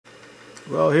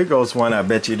Well, here goes one I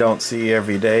bet you don't see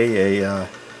every day, a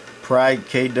Pride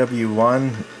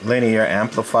KW-1 linear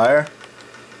amplifier.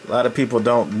 A lot of people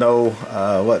don't know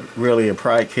what really a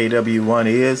Pride KW-1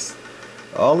 is.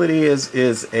 All it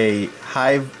is a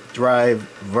high drive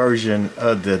version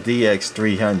of the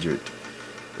DX-300.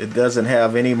 It doesn't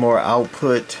have any more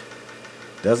output,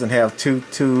 doesn't have two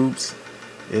tubes.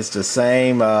 It's the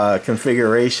same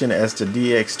configuration as the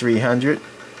DX-300,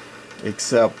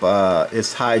 except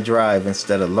it's high drive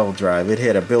instead of low drive. It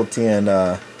had a built-in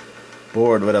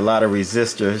board with a lot of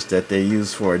resistors that they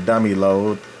use for a dummy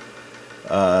load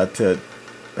to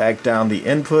back down the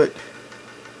input,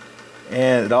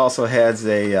 and it also has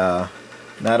a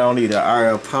not only the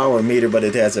RF power meter, but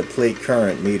it has a plate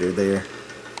current meter there,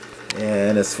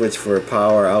 and a switch for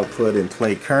power output and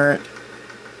plate current,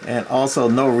 and also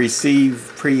no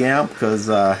receive preamp, because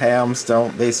hams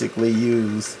don't basically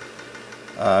use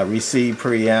receive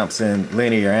preamps in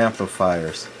linear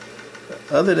amplifiers.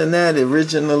 Other than that,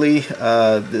 originally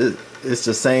it's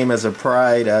the same as a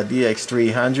Pride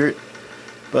DX-300,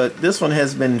 but this one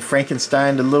has been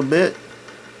Frankenstein'd a little bit.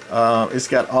 It's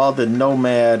got all the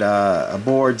Nomad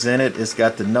boards in it. It's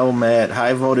got the Nomad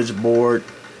high voltage board,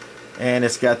 and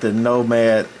it's got the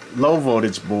Nomad low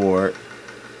voltage board,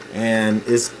 and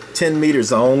it's 10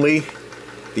 meters only.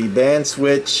 The band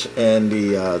switch and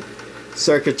the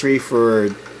circuitry for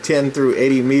 10 through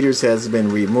 80 meters has been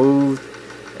removed,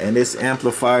 and this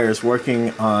amplifier is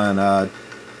working on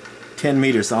 10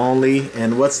 meters only.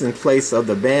 And what's in place of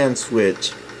the band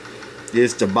switch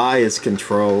is the bias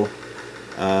control,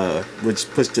 which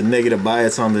puts the negative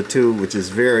bias on the tube, which is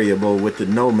variable with the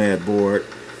Nomad board.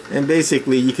 And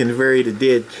basically you can vary the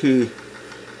dead key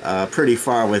pretty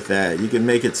far with that. You can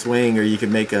make it swing, or you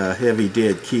can make a heavy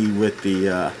dead key with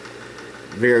the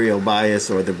variable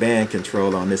bias or the band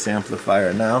control on this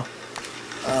amplifier. Now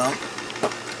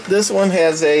this one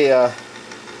has a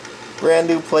brand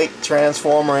new plate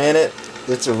transformer in it.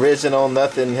 It's original,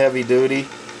 nothing heavy duty.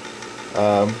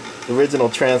 The original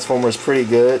transformer is pretty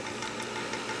good,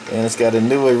 and it's got a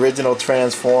new original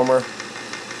transformer.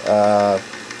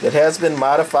 It has been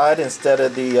modified. Instead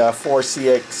of the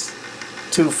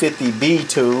 4CX250B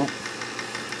tube,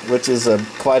 which is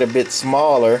quite a bit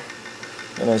smaller,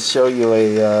 and I'll show you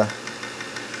a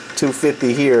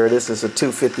 250 here. This is a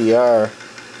 250R.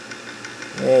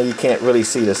 Yeah, you can't really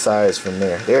see the size from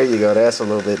there. There you go. That's a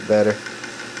little bit better.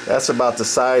 That's about the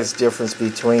size difference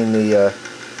between the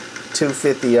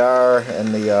 250R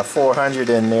and the 400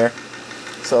 in there.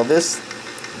 So this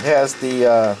has the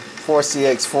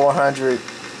 4CX400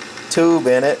 tube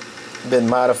in it, been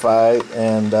modified,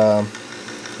 and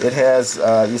it has,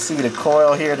 you see the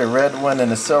coil here, the red one,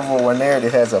 and the silver one there.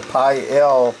 It has a Pi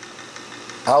L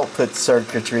output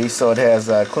circuitry, so it has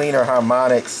cleaner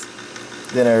harmonics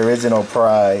than the original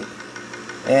Pride,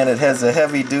 and it has a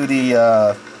heavy duty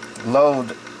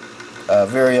load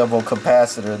variable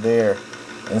capacitor there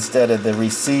instead of the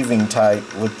receiving type,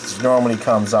 which normally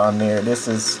comes on there. This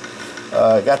is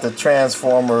got the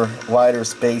transformer wider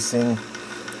spacing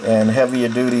and heavier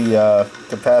duty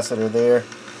capacitor there.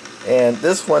 And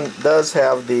this one does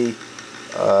have the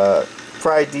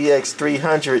Pride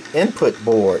DX-300 input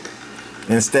board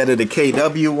instead of the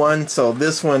KW-1, so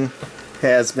this one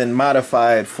has been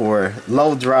modified for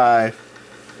low drive,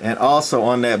 and also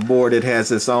on that board it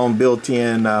has its own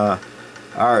built-in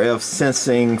RF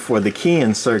sensing for the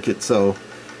keying circuit, so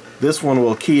this one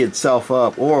will key itself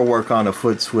up or work on a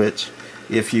foot switch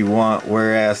if you want,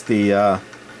 whereas the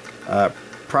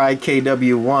Pride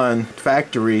KW-1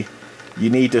 factory, you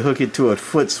need to hook it to a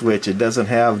foot switch. It doesn't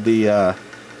have the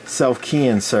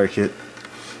self-keying circuit,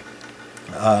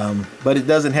 but it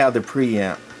doesn't have the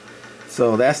preamp.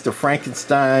 So that's the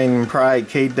Frankenstein'd Pride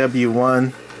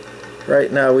KW-1.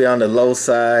 Right now we're on the low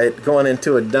side, going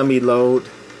into a dummy load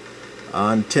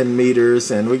on 10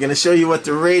 meters, and we're going to show you what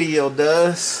the radio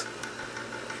does.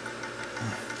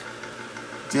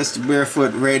 Just a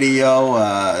barefoot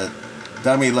radio,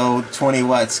 dummy load, 20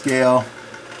 watt scale,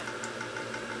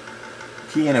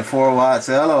 keying at 4 watts.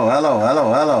 Hello, hello,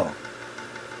 hello, hello.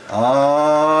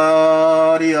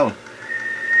 Audio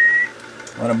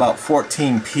on about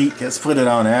 14 peak. Let's put it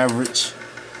on average.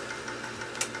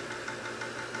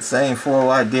 Same 4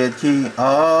 watt dead key.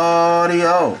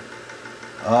 Audio,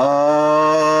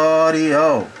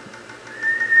 audio.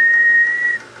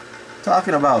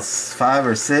 Talking about 5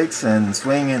 or 6 and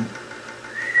swinging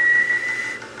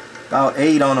about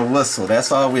 8 on a whistle.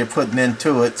 That's all we're putting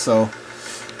into it. So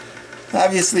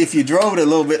obviously if you drove it a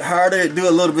little bit harder, it'd do a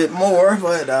little bit more,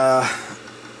 but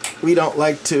we don't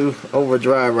like to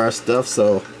overdrive our stuff,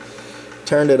 so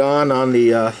turned it on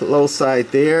the low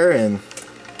side there, and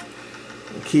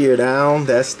Key her down.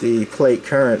 That's the plate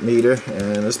current meter,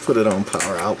 and let's put it on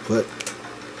power output.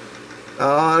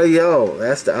 Audio,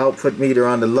 that's the output meter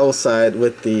on the low side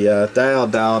with the dial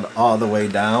dialed all the way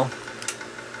down.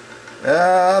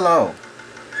 Hello.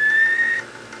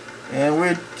 And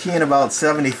we're keying about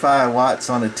 75 watts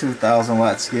on the 2000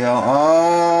 watt scale.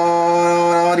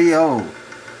 Audio.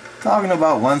 Talking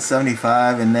about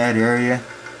 175 in that area.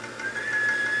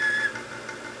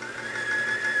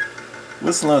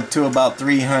 Whistling to about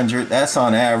 300. That's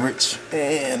on average.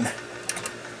 And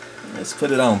let's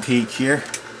put it on peak here.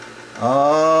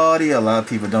 Audio. A lot of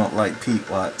people don't like peak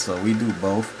watts, so we do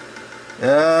both.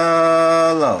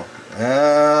 Hello.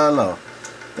 Hello.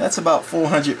 That's about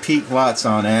 400 peak watts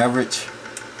on average.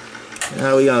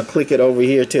 Now we're going to click it over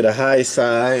here to the high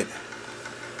side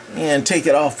and take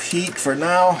it off peak for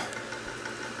now.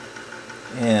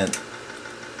 And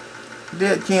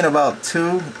dead key in about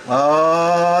 2.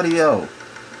 Audio.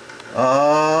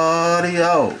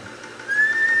 Audio.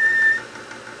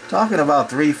 Talking about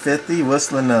 350,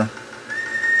 whistling to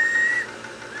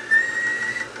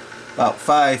about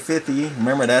 550.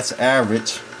 Remember, that's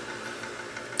average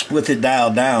with it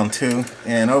dialed down too.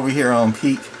 And over here on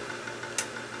peak,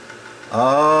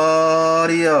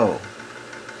 audio.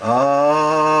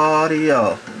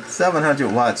 Audio.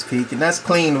 700 watts peak, and that's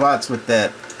clean watts with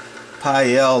that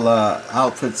Pi L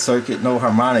output circuit, no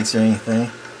harmonics or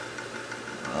anything.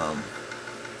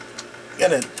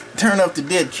 Gonna turn up the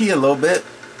dead key a little bit.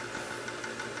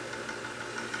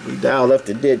 We dialed up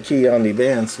the dead key on the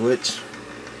band switch.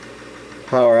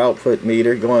 Power output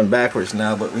meter going backwards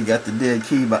now, but we got the dead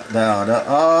key dialed up.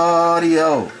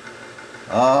 Audio.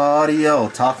 Audio.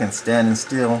 Talking standing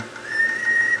still.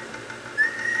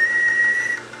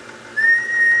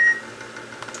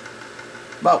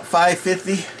 About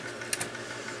 550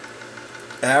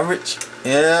 average.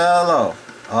 Hello.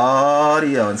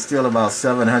 Audio, and still about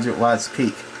 700 watts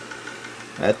peak.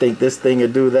 I think this thing will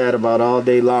do that about all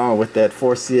day long with that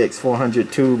 4CX400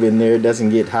 tube in there. It doesn't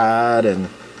get hot and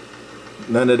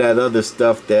none of that other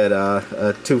stuff that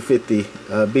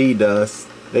 250B does.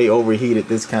 They overheated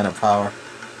this kind of power.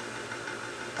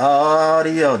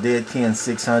 Audio, dead key in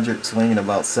 600, swinging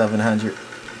about 700.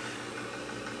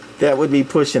 That would be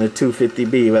pushing a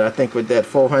 250B, but I think with that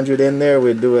 400 in there,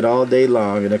 we'd do it all day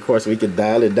long. And of course, we could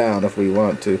dial it down if we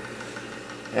want to.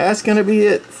 That's going to be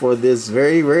it for this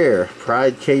very rare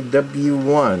Pride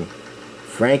KW-1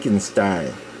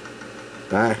 Frankenstein.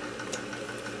 Bye.